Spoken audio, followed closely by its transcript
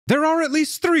There are at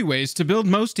least 3 ways to build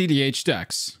most EDH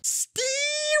decks.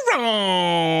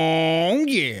 Wrong,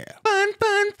 yeah. Fun,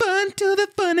 fun, fun, till the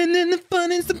fun, and then the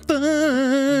fun is the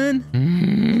fun.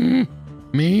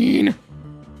 Mean.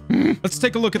 Let's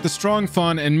take a look at the strong,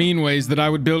 fun, and mean ways that I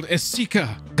would build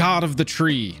Esika, God of the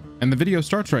Tree. And the video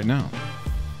starts right now.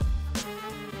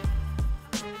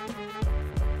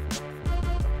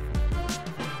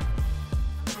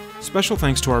 Special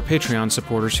thanks to our Patreon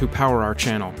supporters who power our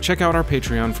channel. Check out our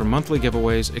Patreon for monthly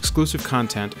giveaways, exclusive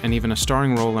content, and even a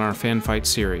starring role in our fan fight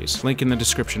series. Link in the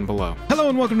description below. Hello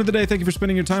and welcome to the day. Thank you for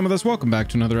spending your time with us. Welcome back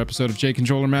to another episode of Jake and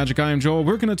Joel or Magic. I am Joel.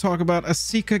 We're going to talk about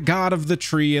Esika, God of the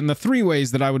Tree, and the 3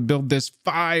 ways that I would build this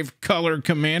 5-color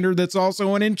commander that's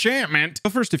also an enchantment.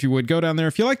 But first, if you would, go down there.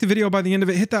 If you like the video by the end of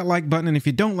it, hit that like button. And if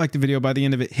you don't like the video by the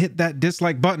end of it, hit that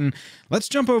dislike button. Let's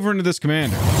jump over into this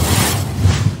commander.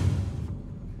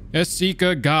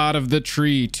 Esika, God of the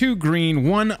Tree. 2 green,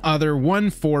 1 other,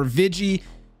 1/4 Vigi.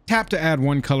 Tap to add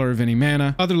 1 color of any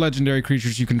mana. Other legendary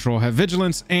creatures you control have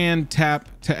vigilance, and tap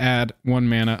to add 1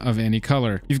 mana of any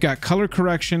color. You've got color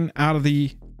correction out of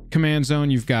the command zone.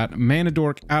 You've got mana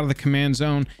dork out of the command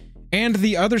zone. And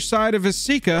the other side of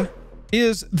Esika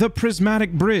is the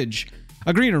prismatic bridge.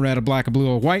 A green, a red, a black, a blue,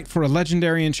 a white for a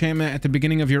legendary enchantment at the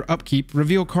beginning of your upkeep.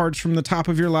 Reveal cards from the top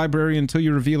of your library until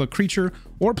you reveal a creature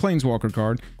or planeswalker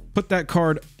card. Put that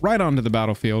card right onto the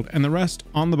battlefield and the rest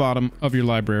on the bottom of your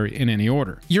library in any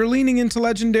order. You're leaning into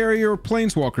legendary or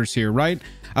planeswalkers here, right?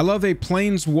 I love a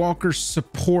planeswalker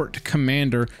support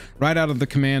commander right out of the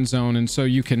command zone. And so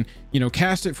you can,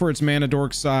 cast it for its mana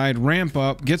dork side, ramp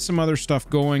up, get some other stuff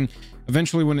going.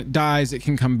 Eventually, when it dies, it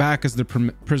can come back as the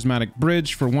prismatic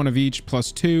bridge for 1 of each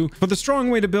 +2. But the strong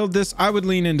way to build this, I would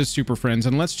lean into Super Friends,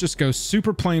 and let's just go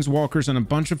Super Planeswalkers and a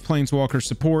bunch of Planeswalker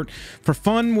support. For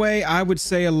fun way, I would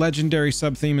say a legendary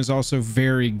sub-theme is also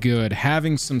very good.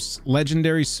 Having some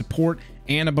legendary support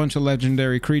and a bunch of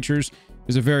legendary creatures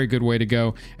is a very good way to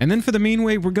go. And then for the mean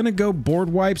way, we're going to go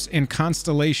board wipes and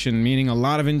constellation, meaning a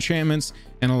lot of enchantments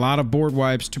and a lot of board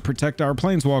wipes to protect our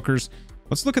Planeswalkers.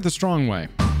 Let's look at the strong way.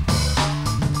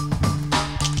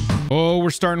 Oh, we're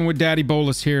starting with Daddy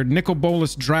Bolus here. Nicol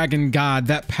Bolas, Dragon God,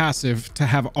 that passive to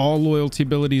have all loyalty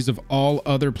abilities of all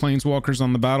other planeswalkers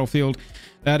on the battlefield.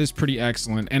 That is pretty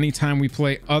excellent. Anytime we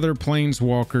play other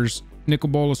planeswalkers, Nicol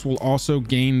Bolas will also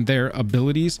gain their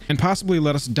abilities and possibly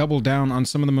let us double down on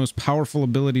some of the most powerful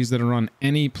abilities that are on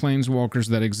any planeswalkers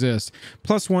that exist.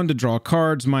 +1 to draw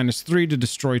cards, -3 to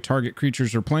destroy target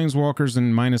creatures or planeswalkers,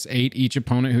 and -8 each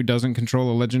opponent who doesn't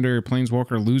control a legendary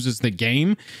planeswalker loses the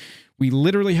game. We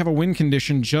literally have a win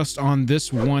condition just on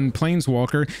this one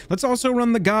planeswalker. Let's also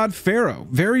run the God Pharaoh.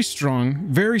 Very strong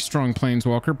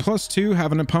planeswalker. +2,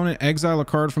 have an opponent exile a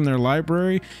card from their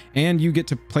library, and you get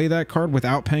to play that card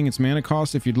without paying its mana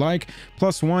cost if you'd like.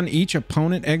 +1, each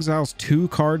opponent exiles 2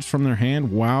 cards from their hand.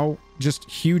 Wow. Just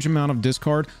huge amount of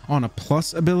discard on a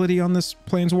plus ability on this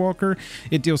planeswalker.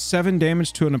 It deals 7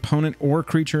 damage to an opponent or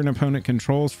creature an opponent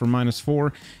controls for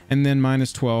 -4, and then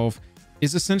 -12.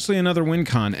 Is essentially another win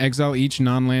con. Exile each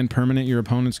non-land permanent your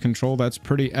opponents control. That's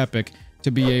pretty epic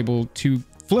to be able to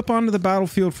flip onto the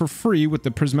battlefield for free with the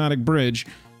prismatic bridge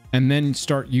and then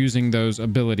start using those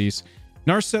abilities.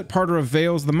 Narset, Parter of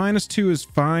Veils. The -2 is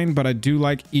fine, but I do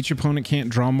like each opponent can't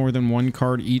draw more than 1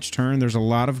 card each turn. There's a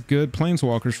lot of good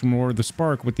planeswalkers from War of the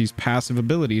Spark with these passive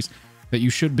abilities that you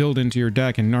should build into your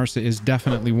deck, and Narset is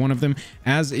definitely one of them,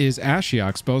 as is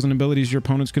Ashiok. Spells and abilities your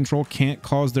opponents control can't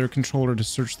cause their controller to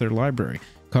search their library.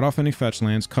 Cut off any fetch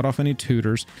lands, cut off any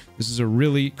tutors. This is a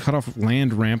really cut off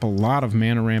land ramp, a lot of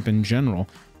mana ramp in general.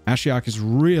 Ashiok is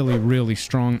really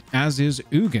strong, as is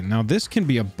Ugin. Now this can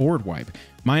be a board wipe.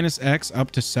 -X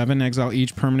up to 7, exile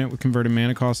each permanent with converted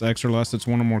mana cost X or less that's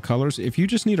 1 or more colors. If you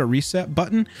just need a reset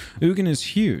button, Ugin is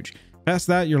huge. Past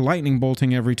that, you're lightning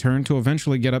bolting every turn to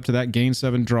eventually get up to that gain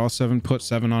 7, draw 7, put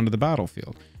 7 onto the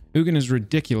battlefield. Ugin is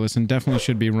ridiculous and definitely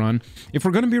should be run. If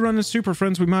we're going to be running Super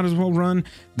Friends, we might as well run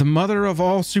the mother of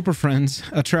all Super Friends,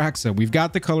 Atraxa. We've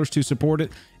got the colors to support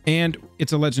it, and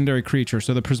it's a legendary creature,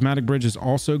 so the Prismatic Bridge is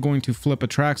also going to flip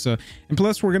Atraxa. And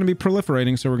plus, we're going to be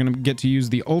proliferating, so we're going to get to use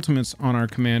the ultimates on our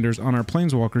commanders, on our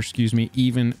planeswalkers,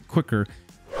 even quicker.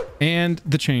 And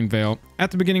the Chain Veil.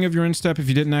 At the beginning of your end step, if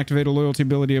you didn't activate a loyalty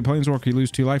ability of Planeswalker, you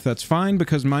lose 2 life. That's fine,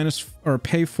 because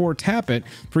pay 4 tap it.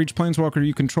 For each Planeswalker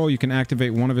you control, you can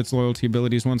activate 1 of its loyalty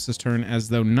abilities once this turn, as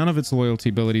though none of its loyalty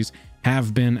abilities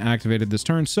have been activated this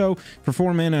turn. So for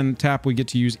 4 mana and tap, we get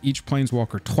to use each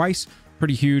Planeswalker twice.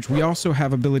 Pretty huge. We also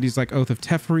have abilities like Oath of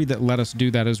Teferi that let us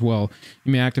do that as well.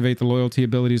 You may activate the loyalty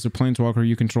abilities of Planeswalker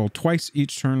you control twice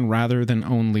each turn rather than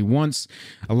only once.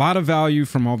 A lot of value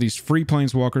from all these free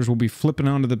Planeswalkers will be flipping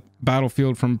onto the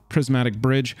battlefield from Prismatic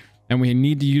Bridge, and we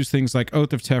need to use things like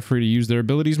Oath of Teferi to use their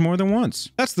abilities more than once.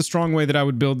 That's the strong way that I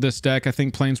would build this deck. I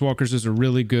think Planeswalkers is a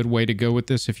really good way to go with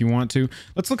this if you want to.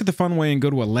 Let's look at the fun way and go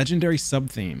to a legendary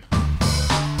sub-theme.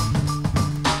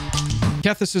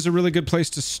 Kethis is a really good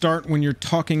place to start when you're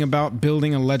talking about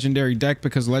building a legendary deck,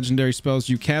 because legendary spells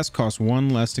you cast cost 1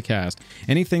 less to cast.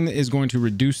 Anything that is going to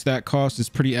reduce that cost is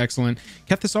pretty excellent.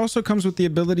 Kethis also comes with the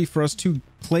ability for us to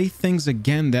play things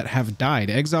again that have died.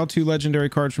 Exile 2 legendary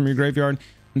cards from your graveyard.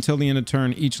 Until the end of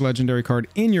turn, each legendary card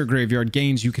in your graveyard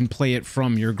gains. You can play it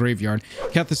from your graveyard.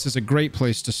 Kethis is a great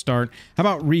place to start. How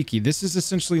about Riki? This is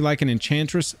essentially like an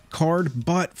Enchantress card,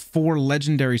 but for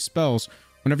legendary spells.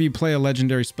 Whenever you play a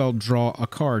legendary spell, draw a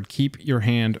card. Keep your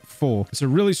hand full. It's a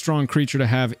really strong creature to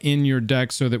have in your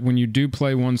deck so that when you do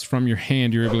play ones from your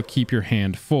hand, you're able to keep your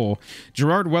hand full.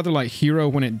 Gerard Weatherlight Hero,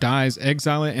 when it dies,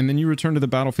 exile it, and then you return to the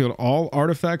battlefield all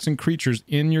artifacts and creatures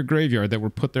in your graveyard that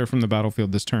were put there from the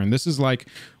battlefield this turn. This is like,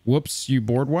 whoops, you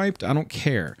board wiped? I don't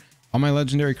care. All my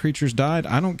legendary creatures died?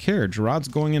 I don't care. Gerard's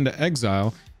going into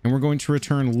exile, and we're going to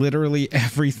return literally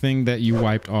everything that you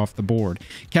wiped off the board.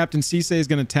 Captain Cisse is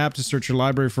going to tap to search your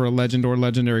library for a legend or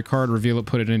legendary card, reveal it,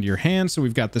 put it into your hand. So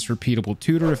we've got this repeatable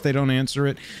tutor if they don't answer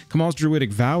it. Kamal's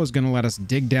Druidic Vow is going to let us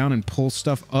dig down and pull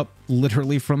stuff up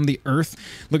literally from the earth.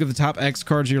 Look at the top X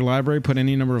cards of your library, put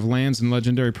any number of lands and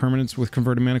legendary permanents with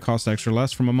converted mana cost extra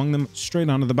less from among them straight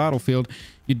onto the battlefield.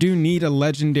 You do need a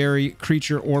legendary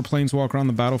creature or planeswalker on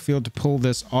the battlefield to pull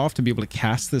this off, to be able to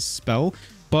cast this spell,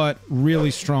 but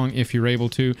really strong if you're able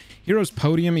to. Hero's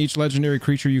Podium, each legendary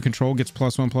creature you control gets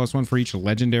 +1/+1 for each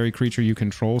legendary creature you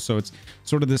control. So it's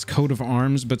sort of this coat of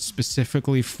arms, but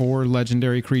specifically for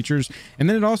legendary creatures. And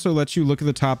then it also lets you look at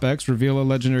the top X, reveal a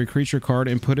legendary creature card,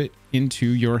 and put it into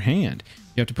your hand.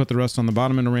 You have to put the rest on the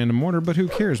bottom in a random order, but who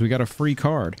cares? We got a free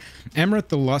card. Emerith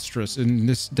the Lustrous in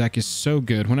this deck is so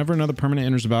good. Whenever another permanent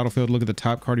enters the battlefield, look at the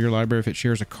top card of your library. If it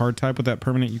shares a card type with that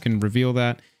permanent, you can reveal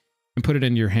that and put it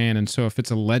into your hand. And so if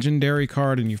it's a legendary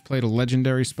card and you've played a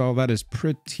legendary spell, that is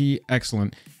pretty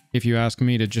excellent, if you ask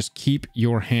me, to just keep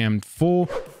your hand full.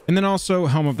 And then also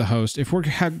Helm of the Host. If we're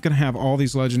going to have all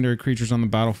these legendary creatures on the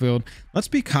battlefield, let's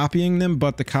be copying them,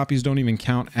 but the copies don't even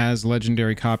count as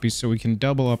legendary copies, so we can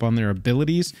double up on their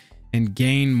abilities and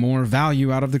gain more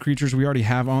value out of the creatures we already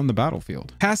have on the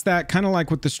battlefield. Past that, kind of like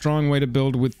with the strong way to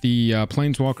build with the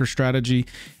Planeswalker strategy,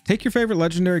 take your favorite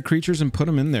legendary creatures and put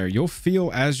them in there. You'll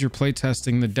feel as you're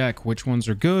playtesting the deck which ones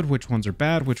are good, which ones are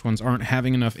bad, which ones aren't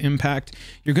having enough impact.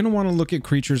 You're going to want to look at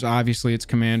creatures. Obviously, it's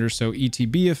commanders, so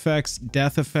ETB effects,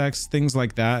 death effects, things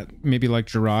like that. Maybe like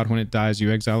Gerard, when it dies,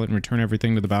 you exile it and return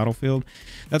everything to the battlefield.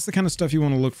 That's the kind of stuff you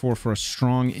want to look for a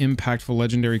strong, impactful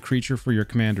legendary creature for your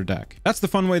commander deck. That's the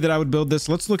fun way that I would build this.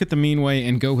 Let's look at the mean way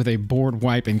and go with a board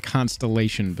wipe and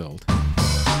constellation build.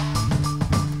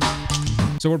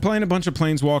 So we're playing a bunch of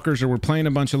planeswalkers, or we're playing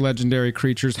a bunch of legendary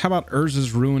creatures. How about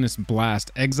Urza's Ruinous Blast?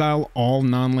 Exile all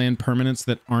non-land permanents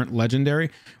that aren't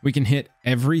legendary. We can hit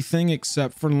everything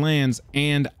except for lands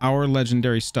and our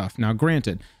legendary stuff. Now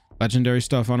granted, legendary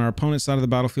stuff on our opponent's side of the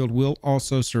battlefield will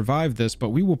also survive this, but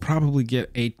we will probably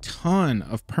get a ton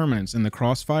of permanents in the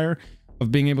crossfire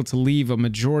of being able to leave a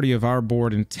majority of our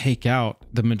board and take out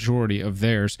the majority of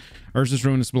theirs. Urza's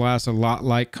Ruinous Blast, a lot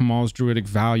like Kamal's Druidic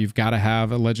Vow. You've got to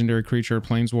have a legendary creature or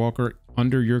planeswalker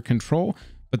under your control,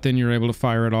 but then you're able to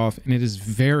fire it off, and it is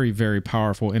very, very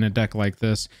powerful in a deck like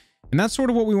this. And that's sort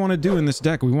of what we want to do in this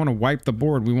deck. We want to wipe the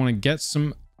board. We want to get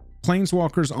some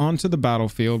planeswalkers onto the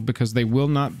battlefield because they will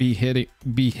not be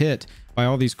hit by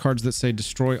all these cards that say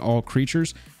destroy all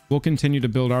creatures. We'll continue to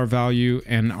build our value,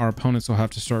 and our opponents will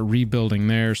have to start rebuilding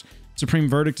theirs. Supreme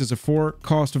Verdict is a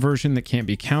 4-cost version that can't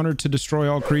be countered to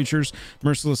destroy all creatures.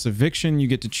 Merciless Eviction, you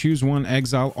get to choose one,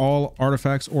 exile all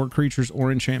artifacts or creatures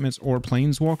or enchantments or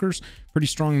planeswalkers. Pretty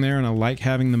strong there, and I like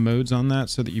having the modes on that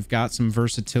so that you've got some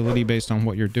versatility based on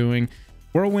what you're doing.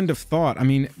 Whirlwind of Thought. I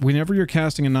mean, whenever you're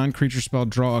casting a non-creature spell,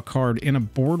 draw a card. In a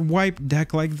board wipe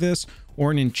deck like this, or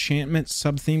an enchantment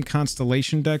sub-theme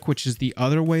constellation deck, which is the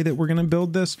other way that we're going to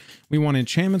build this, we want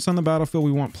enchantments on the battlefield,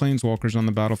 we want planeswalkers on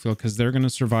the battlefield, because they're going to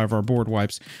survive our board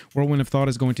wipes. Whirlwind of Thought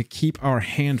is going to keep our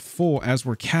hand full as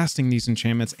we're casting these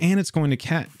enchantments, and it's going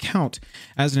to count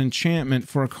as an enchantment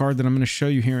for a card that I'm going to show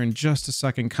you here in just a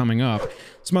second coming up.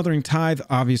 Smothering Tithe,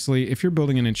 obviously, if you're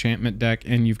building an enchantment deck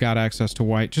and you've got access to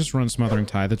white, just run Smothering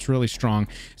Tithe. It's really strong.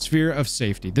 Sphere of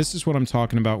Safety. This is what I'm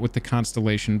talking about with the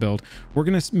constellation build. We're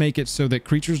going to make it so that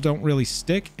creatures don't really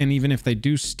stick, and even if they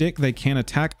do stick, they can't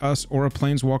attack us or a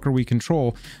planeswalker we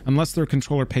control unless their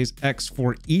controller pays X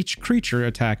for each creature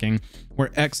attacking,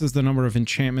 where X is the number of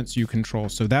enchantments you control.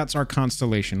 So that's our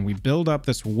constellation. We build up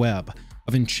this web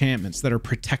of enchantments that are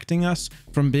protecting us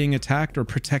from being attacked or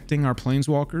protecting our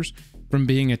planeswalkers from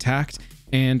being attacked,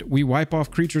 and we wipe off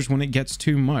creatures when it gets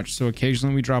too much. So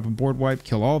occasionally we drop a board wipe,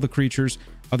 kill all the creatures.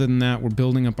 Other than that, we're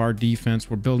building up our defense,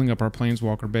 we're building up our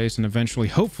planeswalker base, and eventually,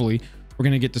 hopefully, we're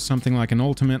going to get to something like an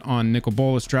ultimate on Nicol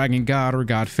Bolas, Dragon God, or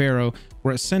God Pharaoh,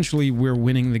 where essentially we're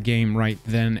winning the game right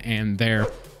then and there.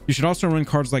 You should also run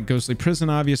cards like Ghostly Prison,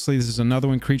 obviously. This is another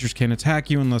one. Creatures can't attack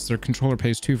you unless their controller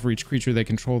pays 2 for each creature they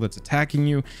control that's attacking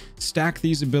you. Stack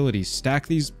these abilities, stack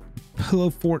these Pillow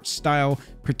Fort style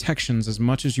protections as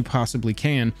much as you possibly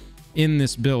can in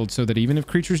this build, so that even if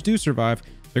creatures do survive,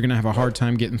 they're going to have a hard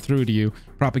time getting through to you.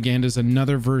 Propaganda is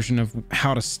another version of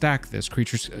how to stack this.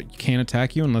 Creatures can't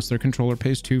attack you unless their controller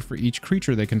pays 2 for each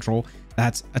creature they control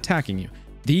that's attacking you.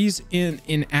 These in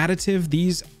additive,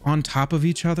 these on top of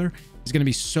each other, is going to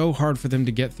be so hard for them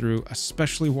to get through,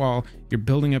 especially while you're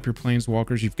building up your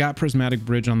planeswalkers. You've got Prismatic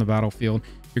Bridge on the battlefield.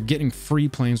 You're getting free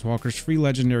planeswalkers, free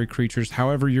legendary creatures,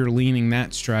 however you're leaning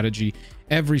that strategy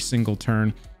every single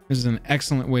turn. This is an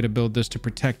excellent way to build this to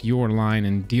protect your line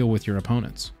and deal with your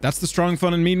opponents. That's the strong,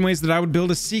 fun, and mean ways that I would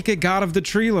build Esika, God of the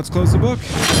Tree. Let's close the book.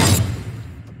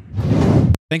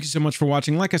 Thank you so much for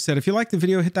watching. Like I said, if you like the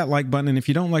video, hit that like button. And if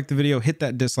you don't like the video, hit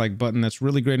that dislike button. That's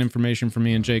really great information for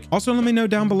me and Jake. Also, let me know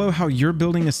down below how you're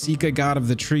building Esika, God of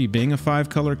the Tree. Being a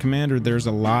 5-color commander, there's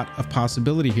a lot of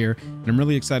possibility here, and I'm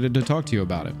really excited to talk to you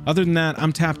about it. Other than that,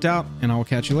 I'm tapped out, and I will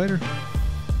catch you later.